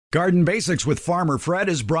Garden Basics with Farmer Fred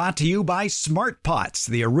is brought to you by Smart Pots,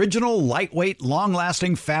 the original lightweight,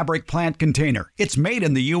 long-lasting fabric plant container. It's made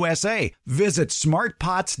in the USA. Visit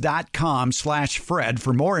smartpots.com/Fred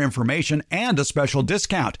for more information and a special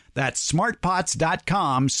discount. That's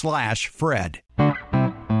smartpots.com/Fred.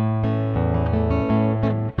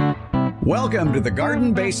 Welcome to the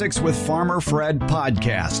Garden Basics with Farmer Fred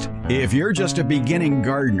podcast. If you're just a beginning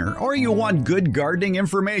gardener or you want good gardening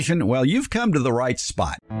information, well, you've come to the right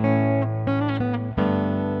spot.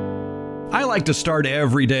 I like to start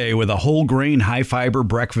every day with a whole grain, high fiber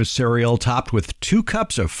breakfast cereal topped with 2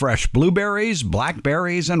 cups of fresh blueberries,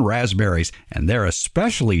 blackberries, and raspberries. And they're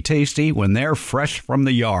especially tasty when they're fresh from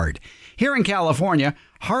the yard. Here in California,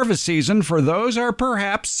 harvest season for those are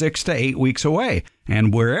perhaps 6 to 8 weeks away.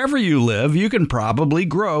 And wherever you live, you can probably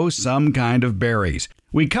grow some kind of berries.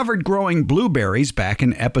 We covered growing blueberries back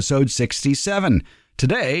in episode 67.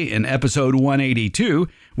 Today, in episode 182,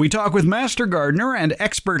 we talk with master gardener and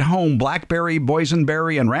expert home blackberry,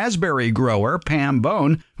 boysenberry, and raspberry grower Pam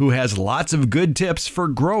Bone, who has lots of good tips for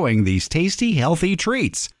growing these tasty, healthy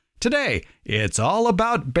treats. Today, it's all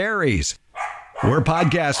about berries. We're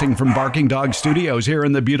podcasting from Barking Dog Studios here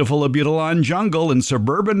in the beautiful Abutilon jungle in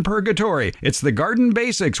suburban Purgatory. It's the Garden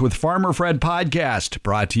Basics with Farmer Fred podcast,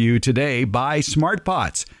 brought to you today by Smart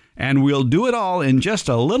Pots. And we'll do it all in just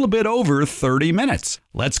a little bit over 30 minutes.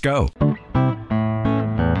 Let's go.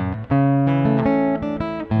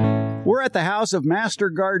 We're at the house of Master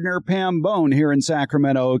Gardener Pam Bone here in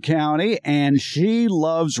Sacramento County, and she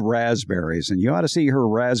loves raspberries, and you ought to see her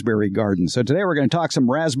raspberry garden. So today we're going to talk some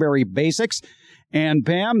raspberry basics. And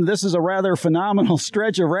Pam, this is a rather phenomenal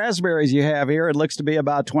stretch of raspberries you have here. It looks to be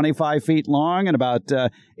about 25 feet long and about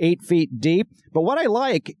 8 feet deep. But what I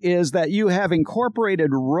like is that you have incorporated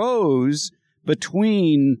rows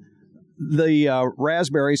between the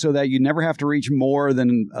raspberries so that you never have to reach more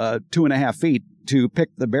than 2.5 feet to pick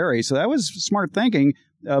the berry. So that was smart thinking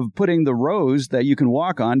of putting the rows that you can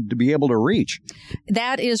walk on to be able to reach.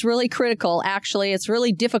 That is really critical. Actually, it's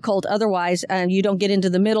really difficult. Otherwise, you don't get into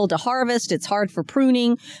the middle to harvest. It's hard for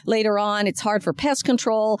pruning later on. It's hard for pest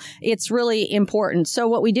control. It's really important. So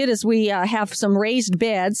what we did is we have some raised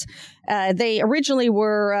beds. They originally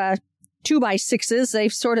were 2x6s.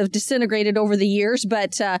 They've sort of disintegrated over the years,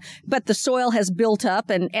 but the soil has built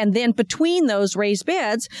up, and then between those raised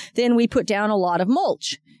beds, then we put down a lot of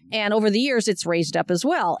mulch. And over the years, it's raised up as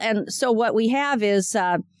well. And so what we have is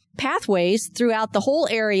pathways throughout the whole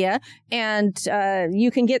area, and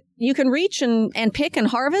you can reach and pick and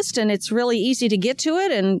harvest, and it's really easy to get to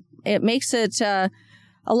it, and it makes it a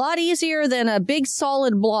lot easier than a big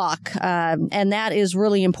solid block, and that is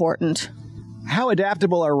really important. How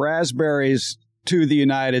adaptable are raspberries to the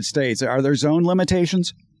United States? Are there zone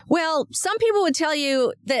limitations? Well, some people would tell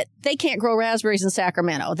you that they can't grow raspberries in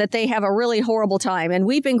Sacramento, that they have a really horrible time. And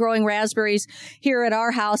we've been growing raspberries here at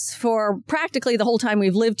our house for practically the whole time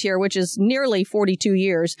we've lived here, which is nearly 42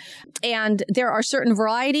 years. And there are certain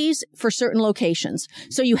varieties for certain locations.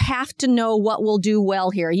 So you have to know what will do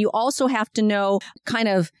well here. You also have to know kind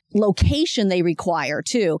of location they require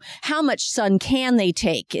too. How much sun can they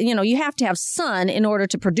take? You know, you have to have sun in order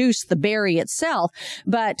to produce the berry itself.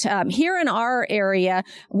 But here in our area,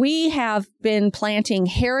 we have been planting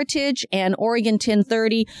Heritage and Oregon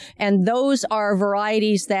 1030, and those are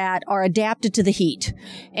varieties that are adapted to the heat.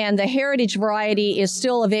 And the Heritage variety is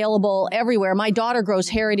still available everywhere. My daughter grows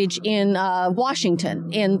Heritage in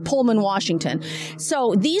Washington, in Pullman, Washington.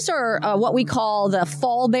 So these are what we call the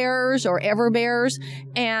fall bearers or ever bearers,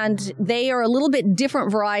 and they are a little bit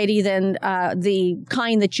different variety than the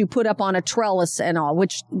kind that you put up on a trellis and all,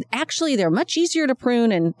 which actually they're much easier to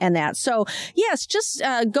prune and that. So yes, just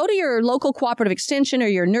go to your local cooperative extension or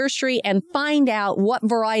your nursery and find out what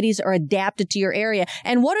varieties are adapted to your area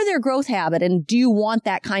and what are their growth habit, and do you want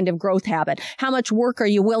that kind of growth habit? How much work are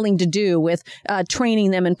you willing to do with training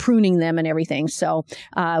them and pruning them and everything? So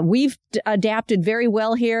we've adapted very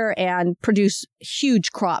well here and produce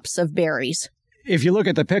huge crops of berries. If you look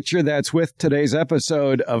at the picture that's with today's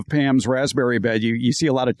episode of Pam's raspberry bed, you see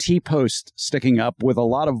a lot of T-posts sticking up with a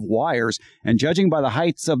lot of wires. And judging by the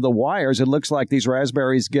heights of the wires, it looks like these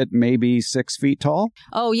raspberries get maybe 6 feet tall.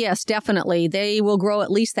 Oh, yes, definitely. They will grow at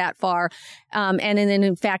least that far. And then,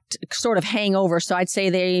 in fact, sort of hang over. So I'd say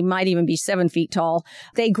they might even be 7 feet tall.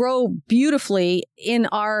 They grow beautifully in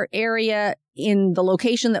our area, in the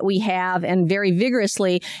location that we have, and very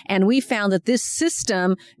vigorously. And we found that this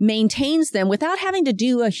system maintains them without having to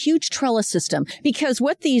do a huge trellis system, because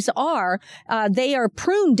what these are, they are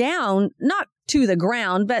pruned down, not to the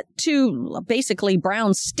ground, but to basically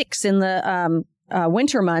brown sticks in the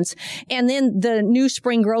winter months. And then the new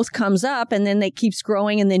spring growth comes up, and then it keeps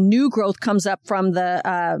growing, and then new growth comes up from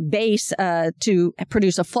the base to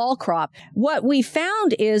produce a fall crop. What we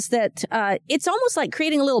found is that it's almost like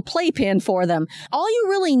creating a little playpen for them. All you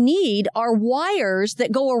really need are wires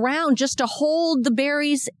that go around just to hold the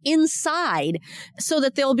berries inside so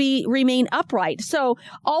that they'll remain upright. So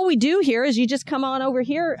all we do here is you just come on over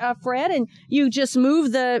here, Fred, and you just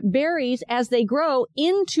move the berries as they grow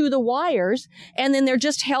into the wires, and then they're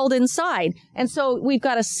just held inside. And so we've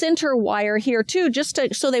got a center wire here too, just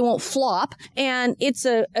so they won't flop. And it's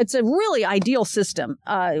a really ideal system.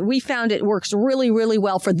 We found it works really, really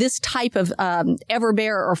well for this type of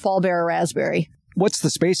everbearer or fallbearer raspberry. What's the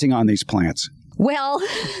spacing on these plants? Well,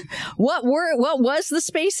 what was the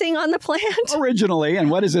spacing on the plant? Originally, and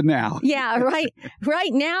what is it now? Yeah, right.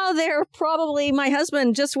 Right now, they're probably, my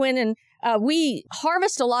husband just went and we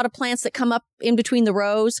harvest a lot of plants that come up in between the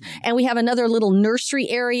rows, and we have another little nursery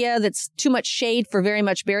area that's too much shade for very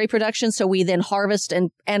much berry production. So we then harvest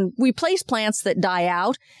and we place plants that die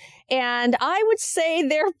out. And I would say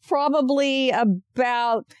they're probably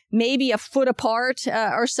about maybe a foot apart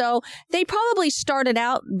or so. They probably started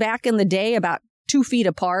out back in the day about 2 feet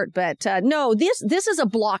apart. But no, this is a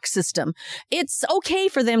block system. It's okay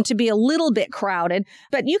for them to be a little bit crowded,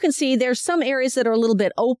 but you can see there's some areas that are a little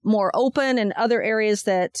bit more open and other areas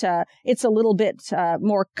that it's a little bit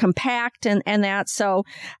more compact and that. So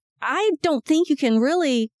I don't think you can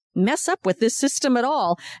really mess up with this system at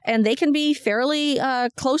all. And they can be fairly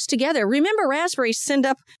close together. Remember, raspberries send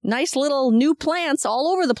up nice little new plants all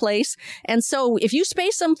over the place. And so if you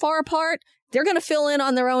space them far apart, they're going to fill in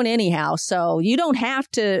on their own anyhow. So you don't have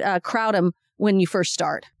to crowd them when you first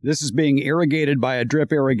start. This is being irrigated by a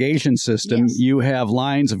drip irrigation system. Yes. You have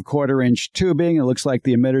lines of 1/4-inch tubing. It looks like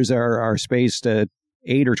the emitters are spaced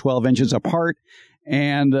 8 or 12 inches apart.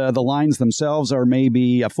 And the lines themselves are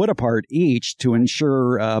maybe a foot apart each to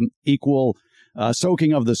ensure equal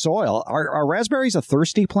soaking of the soil. Are raspberries a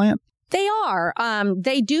thirsty plant? They are.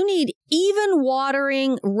 They do need even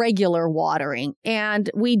watering, regular watering.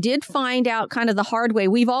 And we did find out kind of the hard way.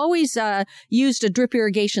 We've always used a drip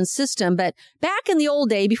irrigation system, but back in the old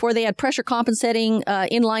day, before they had pressure compensating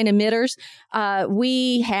inline emitters,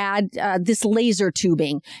 we had this laser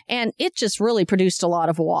tubing, and it just really produced a lot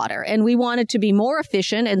of water. And we wanted to be more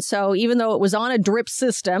efficient. And so even though it was on a drip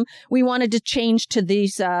system, we wanted to change to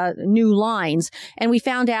these new lines. And we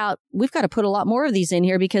found out we've got to put a lot more of these in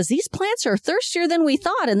here because these plants are thirstier than we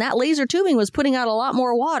thought, and that laser tubing was putting out a lot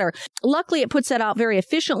more water. Luckily, it puts that out very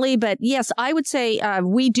efficiently, but yes, I would say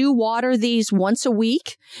we do water these once a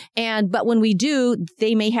week, but when we do,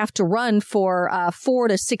 they may have to run for 4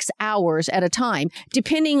 to 6 hours at a time,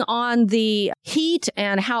 depending on the heat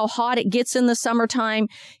and how hot it gets in the summertime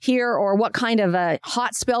here, or what kind of a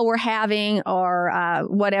hot spell we're having, or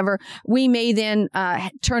whatever. We may then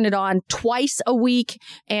turn it on twice a week,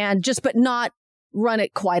 but not run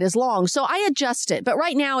it quite as long. So I adjust it. But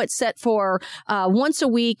right now it's set for once a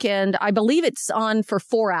week, and I believe it's on for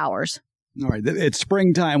 4 hours. All right. It's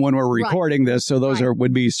springtime when we're recording this, so those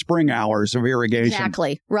would be spring hours of irrigation.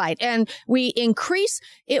 Exactly. Right. And we increase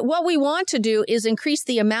it. What we want to do is increase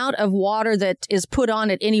the amount of water that is put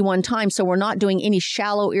on at any one time, so we're not doing any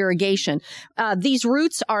shallow irrigation. These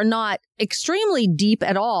roots are not extremely deep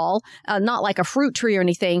at all, not like a fruit tree or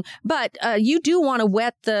anything, but you do want to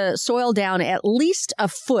wet the soil down at least a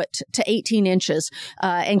foot to 18 inches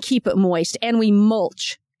and keep it moist. And we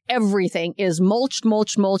mulch. Everything is mulched,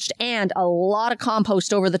 and a lot of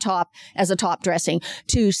compost over the top as a top dressing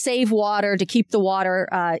to save water, to keep the water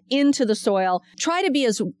into the soil. Try to be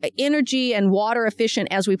as energy and water efficient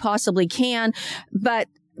as we possibly can. But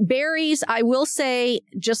berries, I will say,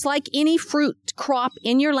 just like any fruit crop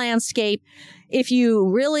in your landscape, if you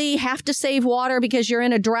really have to save water because you're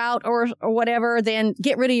in a drought or whatever, then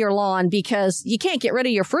get rid of your lawn, because you can't get rid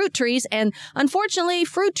of your fruit trees. And unfortunately,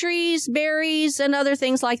 fruit trees, berries, and other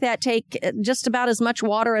things like that take just about as much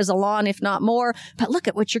water as a lawn, if not more. But look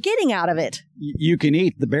at what you're getting out of it. You can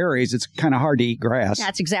eat the berries. It's kind of hard to eat grass.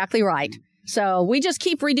 That's exactly right. So we just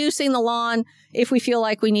keep reducing the lawn if we feel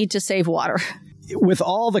like we need to save water. With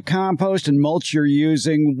all the compost and mulch you're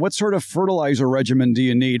using, what sort of fertilizer regimen do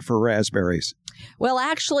you need for raspberries? Well,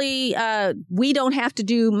 actually, we don't have to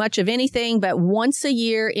do much of anything, but once a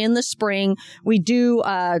year in the spring, we do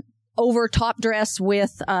over top dress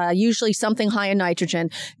with usually something high in nitrogen.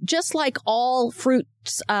 Just like all fruit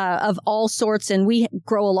of all sorts, and we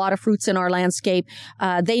grow a lot of fruits in our landscape.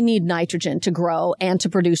 They need nitrogen to grow and to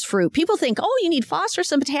produce fruit. People think, oh, you need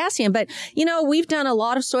phosphorus and potassium. But, we've done a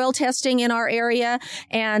lot of soil testing in our area,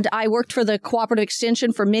 and I worked for the Cooperative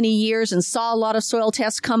Extension for many years and saw a lot of soil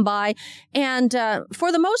tests come by. And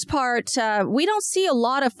for the most part, we don't see a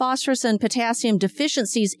lot of phosphorus and potassium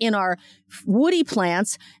deficiencies in our woody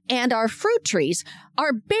plants and our fruit trees.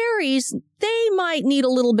 Our berries, they might need a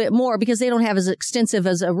little bit more because they don't have as extensive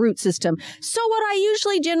as a root system. So what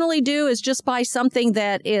I generally do is just buy something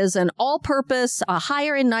that is an all-purpose, a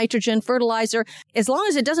higher in nitrogen fertilizer. As long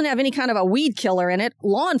as it doesn't have any kind of a weed killer in it,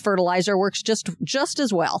 lawn fertilizer works just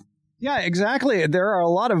as well. Yeah, exactly. There are a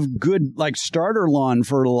lot of good, starter lawn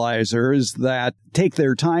fertilizers that take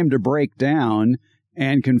their time to break down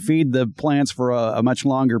and can feed the plants for a much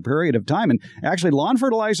longer period of time. And actually, lawn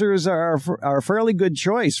fertilizers are a fairly good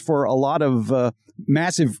choice for a lot of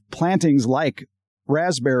massive plantings like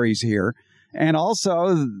raspberries here. And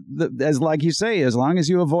also, like you say, as long as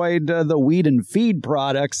you avoid the weed and feed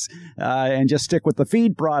products and just stick with the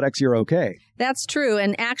feed products, you're okay. That's true.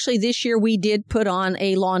 And actually, this year we did put on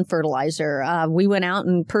a lawn fertilizer. We went out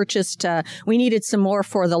and purchased, we needed some more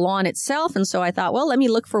for the lawn itself. And so I thought, well, let me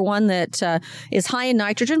look for one that is high in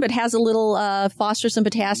nitrogen, but has a little phosphorus and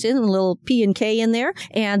potassium and a little P and K in there.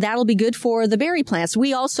 And that'll be good for the berry plants.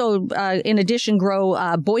 We also, in addition, grow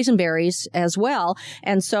boysenberries as well.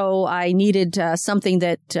 And so I needed something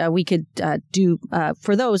that we could do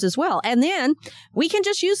for those as well. And then we can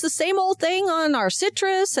just use the same old thing on our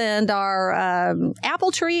citrus and our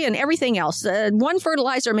apple tree and everything else. One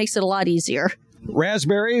fertilizer makes it a lot easier.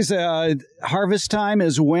 Raspberries, harvest time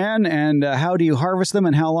is when, and how do you harvest them,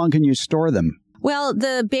 and how long can you store them? Well,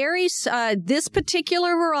 the berries, this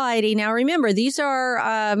particular variety, now remember, these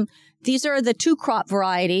are the two-crop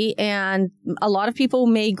variety, and a lot of people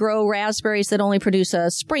may grow raspberries that only produce a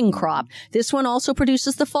spring crop. This one also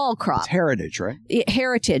produces the fall crop. It's Heritage, right?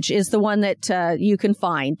 Heritage is the one that you can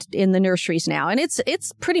find in the nurseries now, and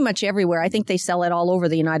it's pretty much everywhere. I think they sell it all over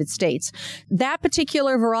the United States. That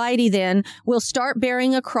particular variety then will start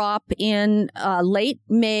bearing a crop in late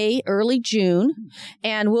May, early June,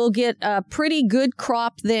 and we'll get a pretty good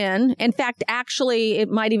crop then. In fact, actually, it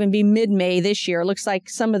might even be mid-May this year. It looks like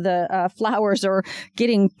some of the flowers are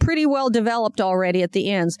getting pretty well developed already at the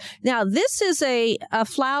ends. Now, this is a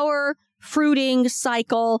flower fruiting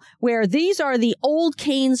cycle where these are the old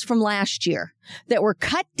canes from last year that were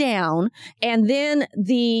cut down, and then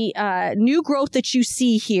the new growth that you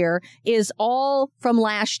see here is all from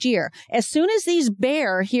last year. As soon as these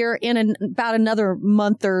bear here in about another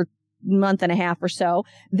month and a half or so,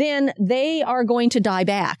 then they are going to die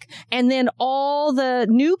back. And then all the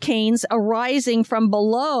new canes arising from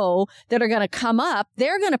below that are going to come up,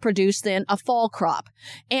 they're going to produce then a fall crop.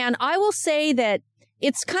 And I will say that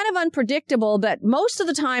it's kind of unpredictable, but most of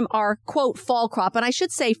the time our, quote, fall crop, and I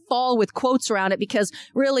should say fall with quotes around it because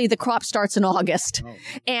really the crop starts in August. Oh.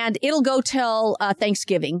 And it'll go till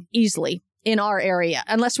Thanksgiving easily in our area,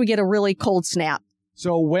 unless we get a really cold snap.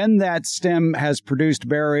 So when that stem has produced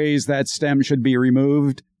berries, that stem should be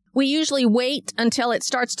removed? We usually wait until it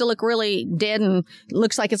starts to look really dead and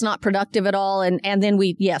looks like it's not productive at all. And then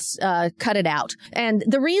we, cut it out. And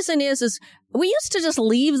the reason is we used to just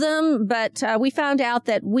leave them, but we found out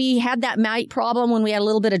that we had that mite problem when we had a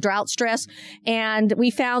little bit of drought stress. And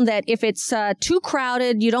we found that if it's too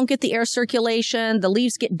crowded, you don't get the air circulation, the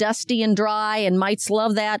leaves get dusty and dry, and mites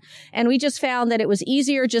love that. And we just found that it was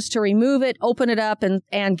easier just to remove it, open it up,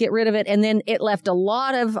 and get rid of it. And then it left a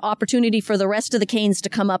lot of opportunity for the rest of the canes to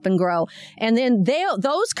come up and grow. And then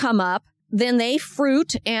those come up, then they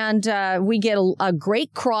fruit, and we get a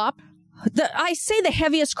great crop. I say the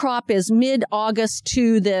heaviest crop is mid-August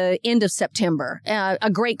to the end of September,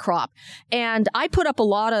 a great crop. And I put up a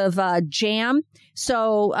lot of jam.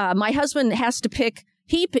 So my husband has to pick.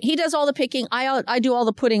 He does all the picking. I do all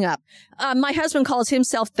the putting up. My husband calls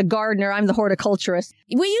himself the gardener. I'm the horticulturist.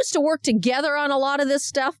 We used to work together on a lot of this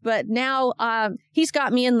stuff, but now he's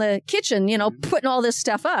got me in the kitchen, putting all this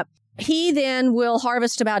stuff up. He then will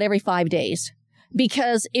harvest about every 5 days,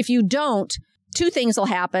 because if you don't, two things will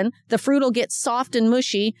happen. The fruit will get soft and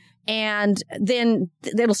mushy, and then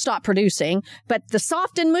it'll stop producing. But the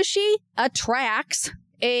soft and mushy attracts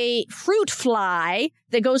a fruit fly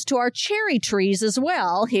that goes to our cherry trees as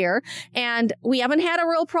well here. And we haven't had a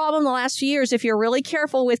real problem the last few years if you're really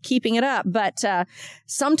careful with keeping it up. But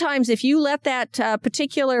sometimes if you let that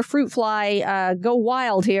particular fruit fly go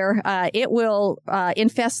wild here, it will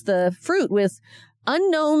infest the fruit with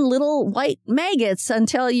unknown little white maggots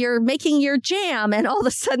until you're making your jam, and all of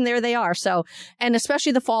a sudden there they are. So, and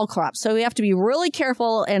especially the fall crop. So we have to be really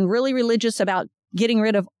careful and really religious about getting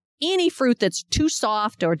rid of any fruit that's too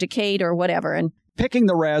soft or decayed or whatever. And picking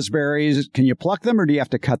the raspberries, can you pluck them or do you have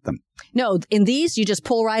to cut them? No, in these, you just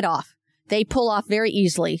pull right off. They pull off very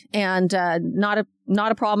easily and not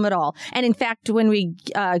a problem at all. And in fact, when we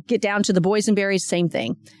get down to the boysenberries, same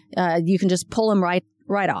thing. You can just pull them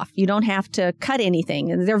right off. You don't have to cut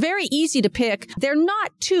anything. And they're very easy to pick. They're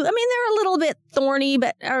not too, they're a little bit thorny,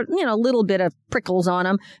 but, a little bit of prickles on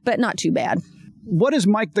them, but not too bad. What does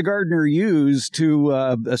Mike the gardener use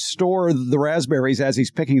to store the raspberries as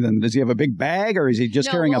he's picking them? Does he have a big bag or is he just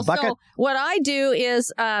carrying a bucket? So what I do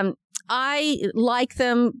is I like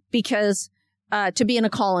them because to be in a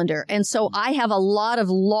colander. And so I have a lot of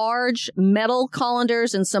large metal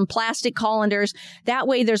colanders and some plastic colanders. That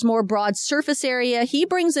way there's more broad surface area. He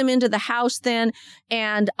brings them into the house then,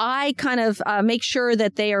 and I kind of make sure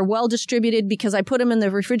that they are well distributed because I put them in the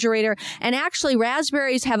refrigerator. And actually,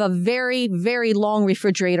 raspberries have a very, very long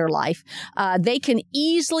refrigerator life. They can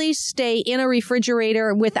easily stay in a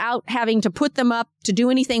refrigerator without having to put them up to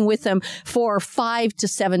do anything with them for 5 to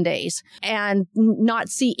 7 days and not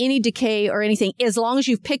see any decay or anything, as long as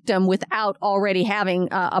you've picked them without already having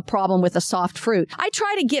a problem with a soft fruit. I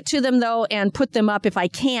try to get to them, though, and put them up if I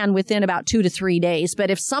can within about 2 to 3 days.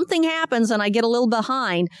 But if something happens and I get a little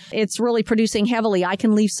behind, it's really producing heavily, I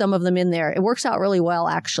can leave some of them in there. It works out really well,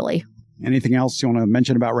 actually. Anything else you want to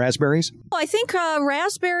mention about raspberries? Well, I think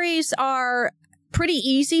raspberries are pretty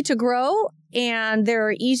easy to grow. And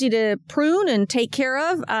they're easy to prune and take care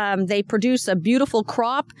of. They produce a beautiful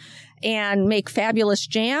crop and make fabulous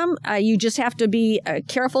jam. You just have to be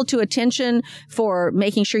careful to attention for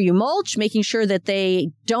making sure you mulch, making sure that they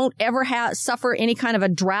don't ever suffer any kind of a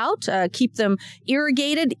drought. Keep them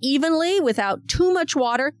irrigated evenly without too much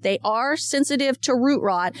water. They are sensitive to root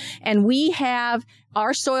rot, and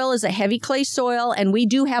our soil is a heavy clay soil, and we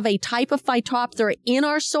do have a type of Phytophthora in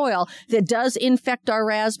our soil that does infect our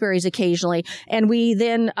raspberries occasionally. And we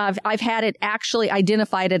then, I've had it actually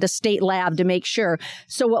identified at a state lab to make sure.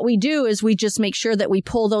 So what we do is we just make sure that we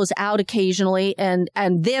pull those out occasionally. And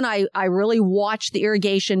then I really watch the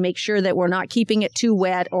irrigation, make sure that we're not keeping it too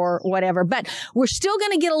wet or whatever. But we're still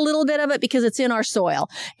going to get a little bit of it because it's in our soil.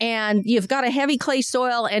 And you've got a heavy clay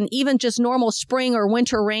soil, and even just normal spring or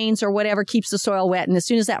winter rains or whatever keeps the soil wet. And as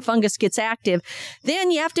soon as that fungus gets active,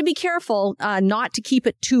 then you have to be careful not to keep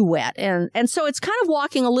it too wet. And so it's kind of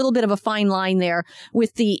walking a little bit of a fine line there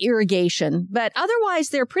with the irrigation. But otherwise,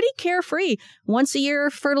 they're pretty carefree. Once a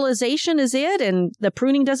year fertilization is it, and the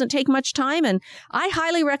pruning doesn't take much time. And I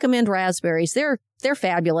highly recommend raspberries. They're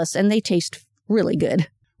fabulous, and they taste really good.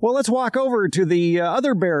 Well, let's walk over to the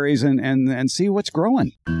other berries and see what's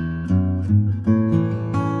growing.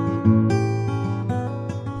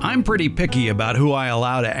 I'm pretty picky about who I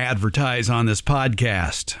allow to advertise on this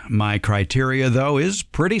podcast. My criteria, though, is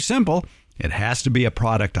pretty simple. It has to be a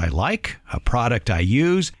product I like, a product I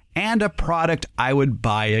use, and a product I would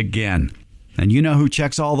buy again. And you know who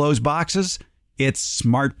checks all those boxes? It's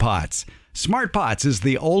Smart Pots. Smart Pots is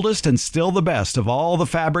the oldest and still the best of all the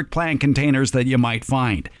fabric plant containers that you might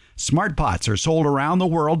find. Smart Pots are sold around the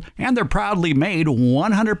world, and they're proudly made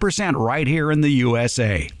 100% right here in the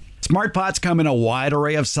USA. Smart Pots come in a wide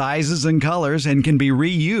array of sizes and colors and can be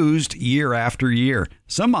reused year after year.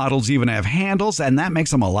 Some models even have handles, and that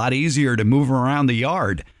makes them a lot easier to move around the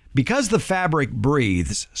yard. Because the fabric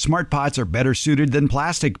breathes, Smart Pots are better suited than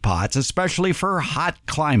plastic pots, especially for hot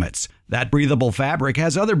climates. That breathable fabric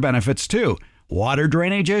has other benefits too. Water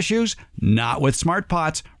drainage issues? Not with Smart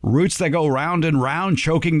Pots. Roots that go round and round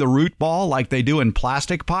choking the root ball like they do in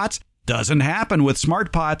plastic pots? Doesn't happen with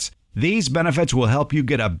Smart Pots. These benefits will help you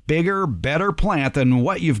get a bigger, better plant than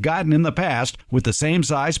what you've gotten in the past with the same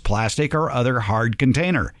size plastic or other hard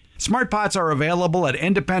container. Smart Pots are available at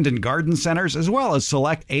independent garden centers as well as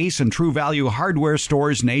select Ace and True Value hardware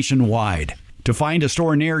stores nationwide. To find a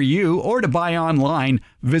store near you or to buy online,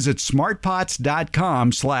 visit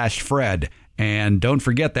smartpots.com/Fred. And don't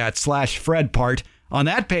forget that /Fred part. On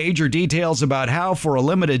that page are details about how, for a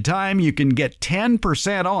limited time, you can get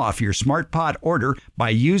 10% off your Smart Pot order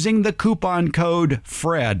by using the coupon code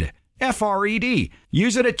FRED. F-R-E-D.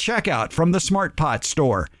 Use it at checkout from the Smart Pot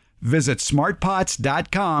store. Visit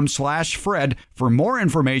smartpots.com/Fred for more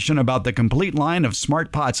information about the complete line of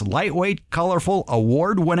Smart Pots lightweight, colorful,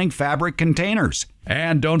 award-winning fabric containers.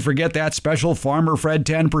 And don't forget that special Farmer Fred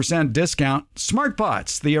 10% discount. Smart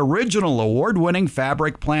Pots, the original award-winning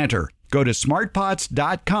fabric planter. Go to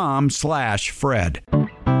smartpots.com/Fred.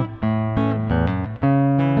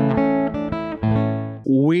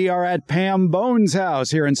 We are at Pam Bone's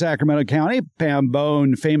house here in Sacramento County. Pam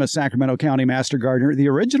Bone, famous Sacramento County Master Gardener, the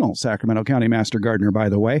original Sacramento County Master Gardener, by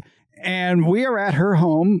the way. And we are at her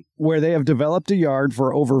home where they have developed a yard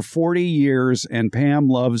for over 40 years, and Pam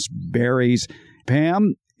loves berries.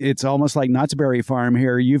 Pam, it's almost like Knott's Berry Farm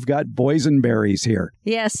here. You've got boysenberries here.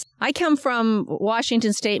 Yes. I come from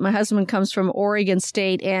Washington State. My husband comes from Oregon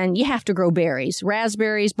State, and you have to grow berries,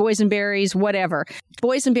 raspberries, boysenberries, whatever.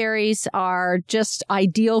 Boysenberries are just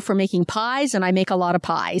ideal for making pies, and I make a lot of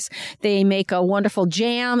pies. They make a wonderful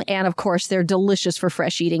jam, and of course, they're delicious for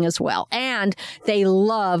fresh eating as well. And they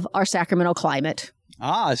love our Sacramento climate.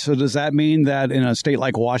 So does that mean that in a state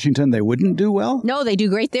like Washington, they wouldn't do well? No, they do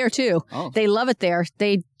great there, too. Oh. They love it there.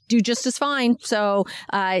 They do just as fine. So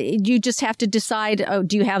you just have to decide,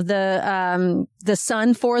 do you have the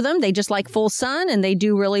sun for them? They just like full sun, and they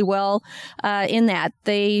do really well in that.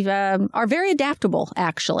 They are very adaptable,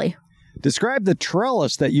 actually. Describe the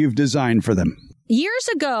trellis that you've designed for them. Years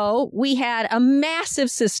ago, we had a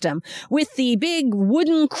massive system with the big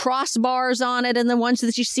wooden crossbars on it and the ones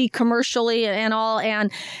that you see commercially and all.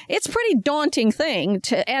 And it's a pretty daunting thing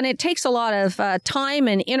and it takes a lot of time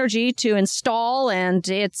and energy to install, and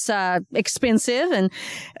it's expensive. And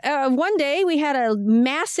one day we had a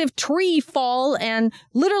massive tree fall and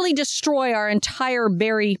literally destroy our entire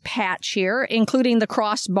berry patch here, including the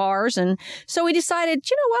crossbars. And so we decided,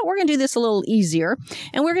 you know what, we're going to do this a little easier.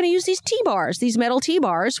 And we're going to use these T-bars, these metal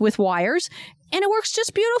T-bars with wires, and it works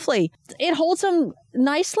just beautifully. It holds them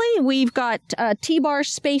nicely. We've got T-bars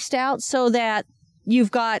spaced out so that you've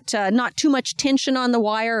got not too much tension on the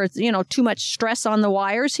wire, or, too much stress on the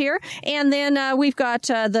wires here. And then we've got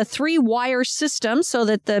the 3-wire system so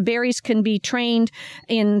that the berries can be trained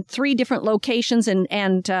in 3 different locations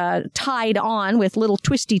and tied on with little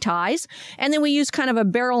twisty ties. And then we use kind of a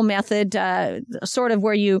barrel method, sort of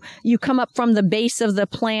where you come up from the base of the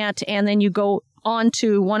plant and then you go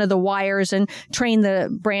onto one of the wires and train the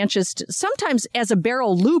branches sometimes as a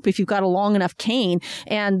barrel loop if you've got a long enough cane,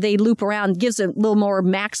 and they loop around, gives a little more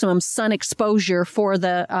maximum sun exposure for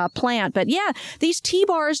the plant. But yeah, these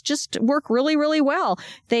T-bars just work really, really well.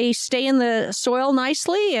 They stay in the soil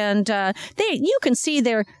nicely, and you can see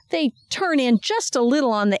they turn in just a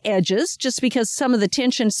little on the edges just because some of the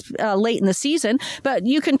tension's late in the season, but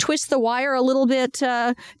you can twist the wire a little bit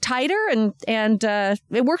tighter and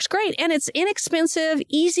it works great. And it's inexpensive,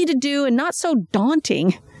 easy to do, and not so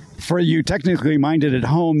daunting. For you technically minded at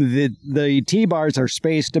home, the T-bars are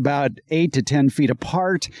spaced about 8 to 10 feet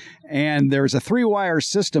apart, and there's a 3-wire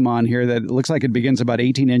system on here that looks like it begins about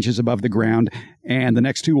 18 inches above the ground, and the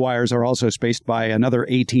next 2 wires are also spaced by another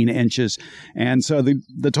 18 inches. And so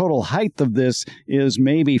the total height of this is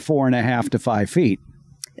maybe 4.5 to 5 feet.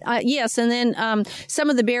 Yes, and then some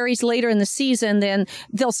of the berries later in the season, then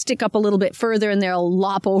they'll stick up a little bit further and they'll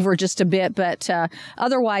lop over just a bit. But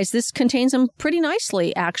otherwise, this contains them pretty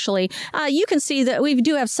nicely, actually. You can see that we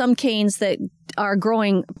do have some canes that are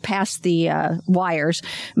growing past the wires,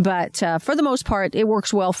 but for the most part, it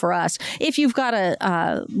works well for us. If you've got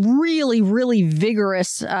a really, really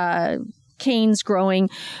vigorous canes growing,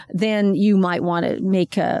 then you might want to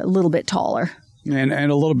make a little bit taller. And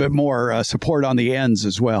a little bit more support on the ends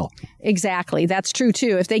as well. Exactly. That's true,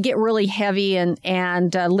 too. If they get really heavy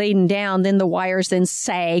and laden down, then the wires then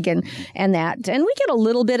sag and that. And we get a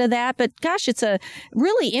little bit of that. But gosh, it's a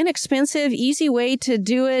really inexpensive, easy way to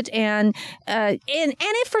do it. And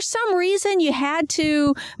if for some reason you had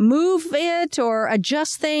to move it or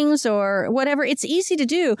adjust things or whatever, it's easy to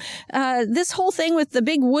do. This whole thing with the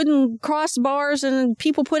big wooden crossbars and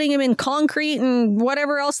people putting them in concrete and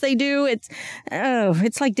whatever else they do,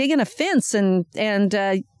 it's like digging a fence and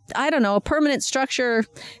I don't know, a permanent structure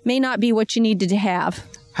may not be what you needed to have.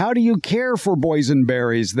 How do you care for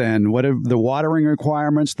boysenberries then? What are the watering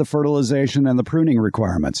requirements, the fertilization, and the pruning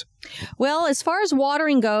requirements? Well, as far as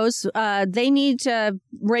watering goes, they need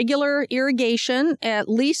regular irrigation, at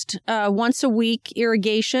least once a week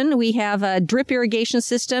irrigation. We have a drip irrigation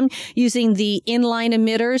system using the inline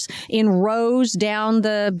emitters in rows down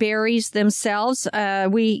the berries themselves.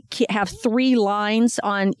 We have 3 lines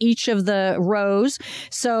on each of the rows,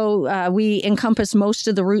 so we encompass most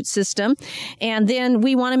of the root system. And then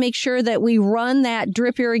we want to make sure that we run that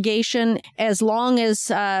drip irrigation as long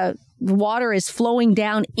as the water is flowing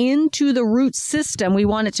down into the root system. We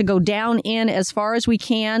want it to go down in as far as we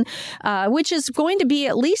can, which is going to be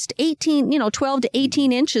at least 12 to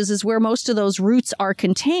 18 inches is where most of those roots are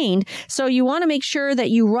contained. So you want to make sure that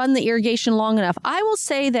you run the irrigation long enough. I will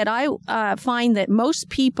say that I find that most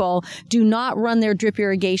people do not run their drip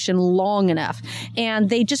irrigation long enough, and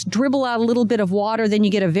they just dribble out a little bit of water. Then you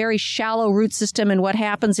get a very shallow root system. And what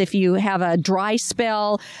happens if you have a dry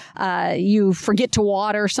spell, you forget to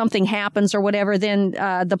water, something happens or whatever, then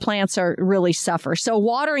the plants are really suffer. So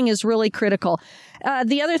watering is really critical.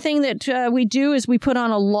 The other thing that we do is we put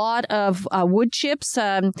on a lot of wood chips.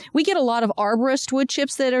 We get a lot of arborist wood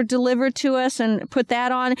chips that are delivered to us and put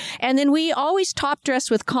that on. And then we always top dress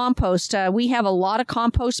with compost. We have a lot of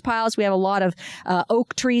compost piles. We have a lot of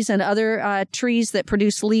oak trees and other trees that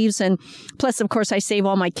produce leaves. And plus, of course, I save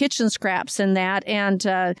all my kitchen scraps and that.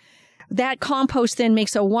 And that compost then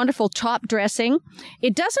makes a wonderful top dressing.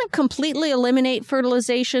 It doesn't completely eliminate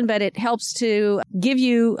fertilization, but it helps to give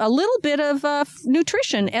you a little bit of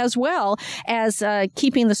nutrition as well as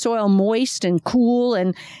keeping the soil moist and cool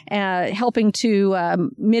and helping to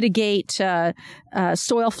mitigate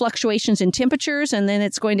soil fluctuations in temperatures. And then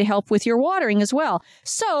it's going to help with your watering as well.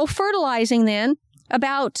 So fertilizing then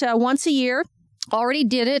about once a year. Already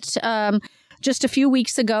did it just a few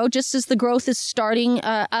weeks ago, just as the growth is starting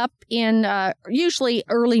up in usually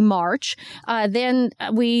early March. Then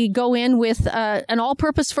we go in with an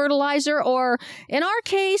all-purpose fertilizer, or in our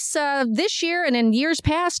case, this year and in years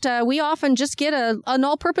past, we often just get an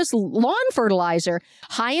all-purpose lawn fertilizer,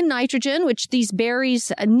 high in nitrogen, which these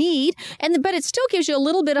berries need, but it still gives you a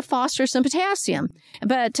little bit of phosphorus and potassium.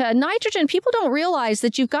 But nitrogen, people don't realize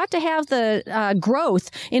that you've got to have the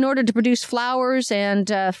growth in order to produce flowers and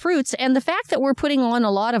fruits, and the fact that we're putting on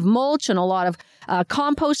a lot of mulch and a lot of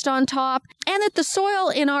compost on top, and that the soil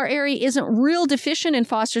in our area isn't real deficient in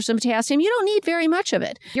phosphorus and potassium, you don't need very much of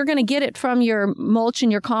it. You're going to get it from your mulch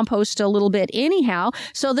and your compost a little bit anyhow.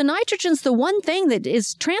 So the nitrogen's the one thing that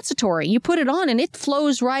is transitory. You put it on and it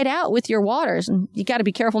flows right out with your waters. And you got to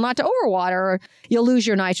be careful not to overwater or you'll lose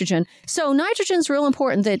your nitrogen. So nitrogen's real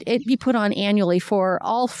important that it be put on annually for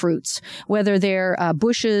all fruits, whether they're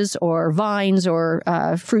bushes or vines or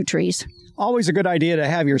fruit trees. Always a good idea to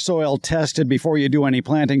have your soil tested before you do any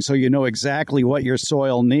planting so you know exactly what your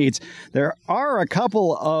soil needs. There are a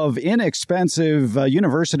couple of inexpensive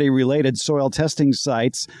university-related soil testing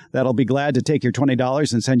sites that'll be glad to take your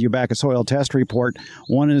 $20 and send you back a soil test report.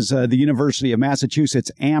 One is the University of Massachusetts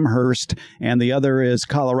Amherst, and the other is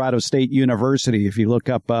Colorado State University. If you look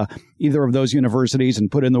up either of those universities and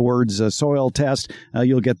put in the words soil test,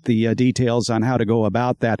 you'll get the details on how to go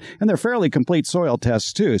about that. And they're fairly complete soil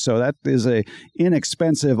tests, too, so that is a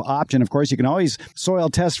inexpensive option. Of course, you can always soil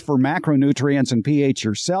test for macronutrients and pH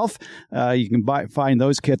yourself. You can find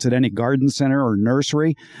those kits at any garden center or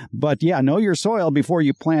nursery. But yeah, know your soil before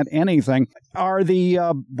you plant anything. Are the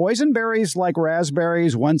boysenberries like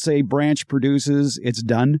raspberries? Once a branch produces, it's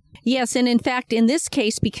done? Yes, and in fact, in this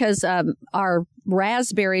case, because our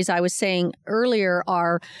raspberries, I was saying earlier,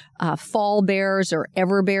 are fall bears or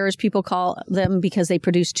ever bears, people call them, because they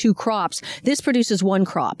produce two crops. This produces one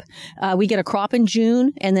crop. We get a crop in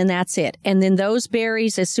June, and then that's it. And then those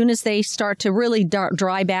berries, as soon as they start to really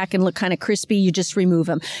dry back and look kind of crispy, you just remove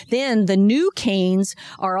them. Then the new canes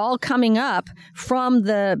are all coming up from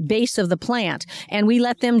the base of the plant, and we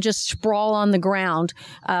let them just sprawl on the ground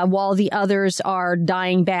while the others are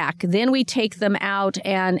dying back. Then we take them out,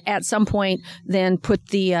 and at some point, then put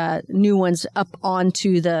the new ones up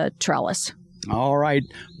onto the trellis. All right.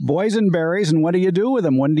 Boysenberries, and what do you do with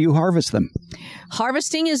them? When do you harvest them?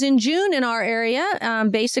 Harvesting is in June in our area.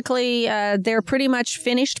 Basically, they're pretty much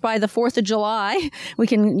finished by the 4th of July. We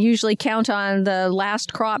can usually count on the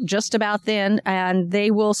last crop just about then, and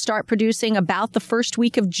they will start producing about the first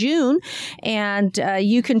week of June. And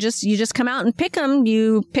you just come out and pick them.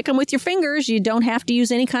 You pick them with your fingers. You don't have to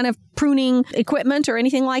use any kind of pruning equipment or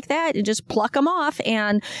anything like that. You just pluck them off,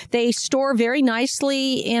 and they store very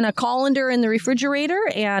nicely in a colander in the refrigerator.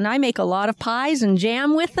 And I make a lot of pies and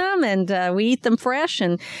jam with them, and we eat them fresh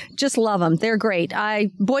and just love them. They're great.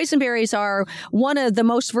 Boysenberries are one of the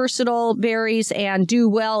most versatile berries and do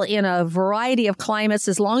well in a variety of climates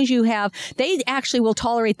as long as you have. They actually will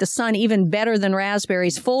tolerate the sun even better than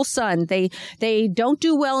raspberries. Full sun. They don't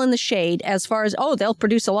do well in the shade as far as, they'll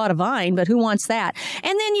produce a lot of vine, but who wants that?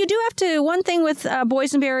 And then you do have to, one thing with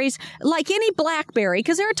boysenberries, like any blackberry,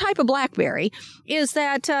 because they're a type of blackberry, is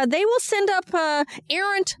that they will send up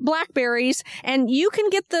errant blackberries, and you can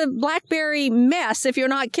get the blackberry mess if you're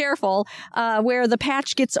not careful, where the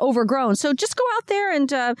patch gets overgrown. So just go out there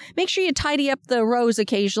and make sure you tidy up the rows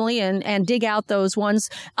occasionally and dig out those ones.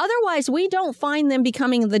 Otherwise, we don't find them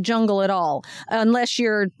becoming the jungle at all, unless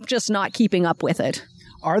you're just not keeping up with it.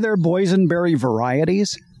 Are there boysenberry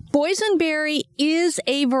varieties? Boysenberry is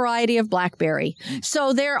a variety of blackberry.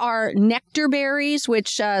 So there are nectar berries,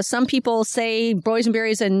 which some people say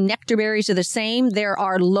boysenberries and nectar berries are the same. There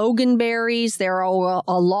are loganberries. There are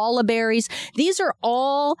alala berries. These are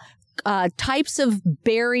all types of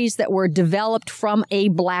berries that were developed from a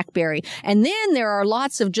blackberry. And then there are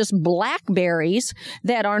lots of just blackberries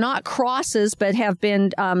that are not crosses, but have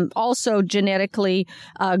been also genetically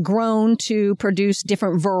grown to produce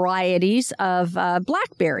different varieties of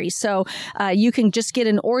blackberries. So you can just get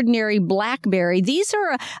an ordinary blackberry. These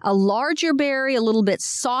are a larger berry, a little bit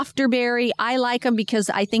softer berry. I like them because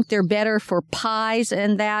I think they're better for pies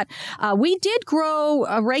and that. We did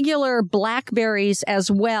grow regular blackberries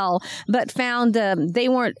as well, but found they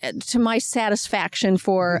weren't to my satisfaction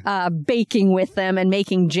for baking with them and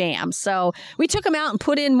making jam. So we took them out and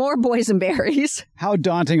put in more boysenberries. How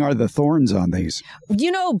daunting are the thorns on these?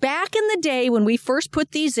 You know, back in the day when we first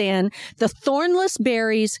put these in, the thornless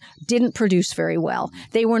berries didn't produce very well.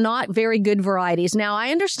 They were not very good varieties. Now,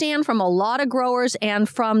 I understand from a lot of growers and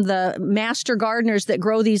from the master gardeners that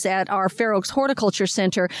grow these at our Fair Oaks Horticulture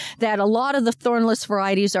Center that a lot of the thornless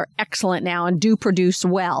varieties are excellent now and do produce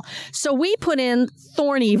well. So we put in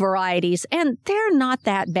thorny varieties, and they're not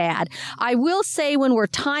that bad. I will say when we're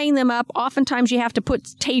tying them up, oftentimes you have to put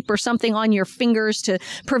tape or something on your fingers to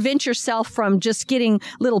prevent yourself from just getting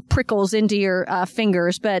little prickles into your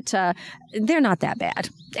fingers, but they're not that bad.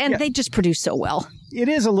 And they just produce so well. It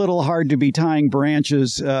is a little hard to be tying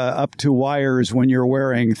branches up to wires when you're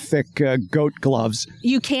wearing thick goat gloves.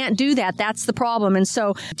 You can't do that. That's the problem. And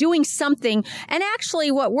so doing something, and actually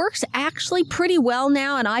what works actually pretty well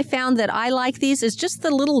now, and I found that I like these, is just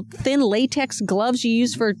the little thin latex gloves you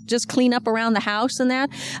use for just clean up around the house and that.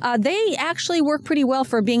 They actually work pretty well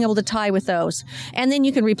for being able to tie with those. And then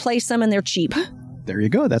you can replace them and they're cheap. There you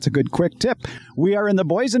go. That's a good quick tip. We are in the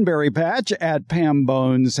boysenberry patch at Pam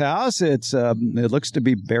Bones' house. It looks to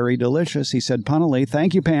be very delicious. He said punnily.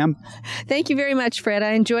 Thank you, Pam. Thank you very much, Fred.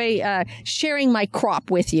 I enjoy sharing my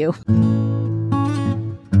crop with you.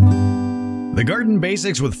 The Garden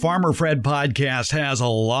Basics with Farmer Fred podcast has a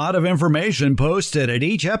lot of information posted at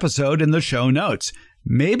each episode in the show notes.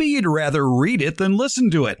 Maybe you'd rather read it than listen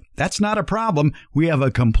to it. That's not a problem. We have a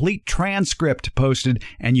complete transcript posted,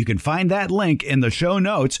 and you can find that link in the show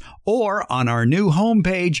notes or on our new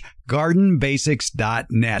homepage,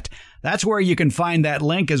 gardenbasics.net. That's where you can find that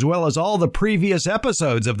link as well as all the previous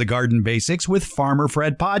episodes of the Garden Basics with Farmer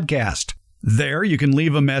Fred podcast. There you can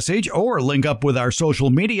leave a message or link up with our social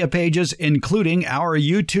media pages, including our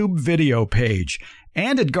YouTube video page.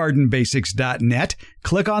 And at gardenbasics.net,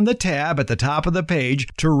 click on the tab at the top of the page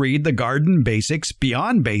to read the Garden Basics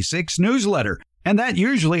Beyond Basics newsletter. And that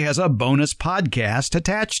usually has a bonus podcast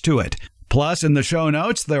attached to it. Plus, in the show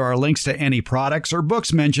notes, there are links to any products or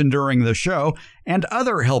books mentioned during the show and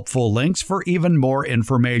other helpful links for even more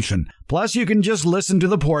information. Plus, you can just listen to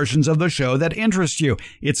the portions of the show that interest you.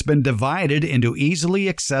 It's been divided into easily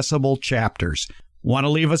accessible chapters. Want to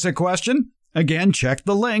leave us a question? Again, check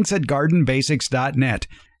the links at gardenbasics.net.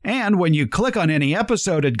 And when you click on any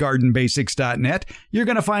episode at gardenbasics.net, you're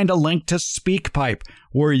going to find a link to SpeakPipe,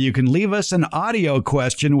 where you can leave us an audio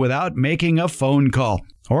question without making a phone call.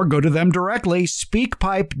 Or go to them directly,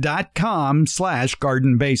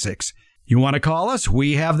 speakpipe.com/gardenbasics. You want to call us?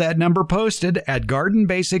 We have that number posted at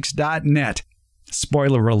gardenbasics.net.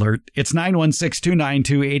 Spoiler alert, it's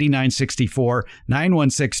 916-292-8964,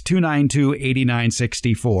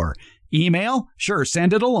 916-292-8964. Email? Sure,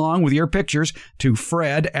 send it along with your pictures to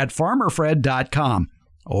fred@farmerfred.com.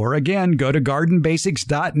 Or again, go to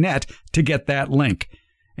gardenbasics.net to get that link.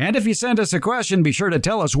 And if you send us a question, be sure to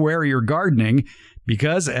tell us where you're gardening,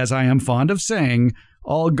 because as I am fond of saying,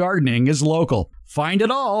 all gardening is local. Find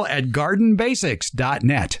it all at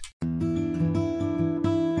gardenbasics.net.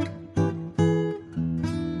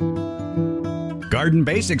 Garden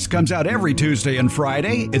Basics comes out every Tuesday and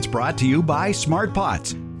Friday. It's brought to you by Smart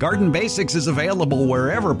Pots. Garden Basics is available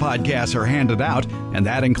wherever podcasts are handed out, and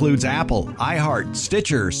that includes Apple, iHeart,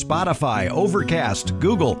 Stitcher, Spotify, Overcast,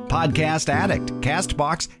 Google, Podcast Addict,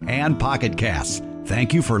 CastBox, and Pocket Casts.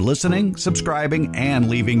 Thank you for listening, subscribing, and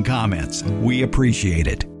leaving comments. We appreciate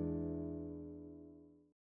it.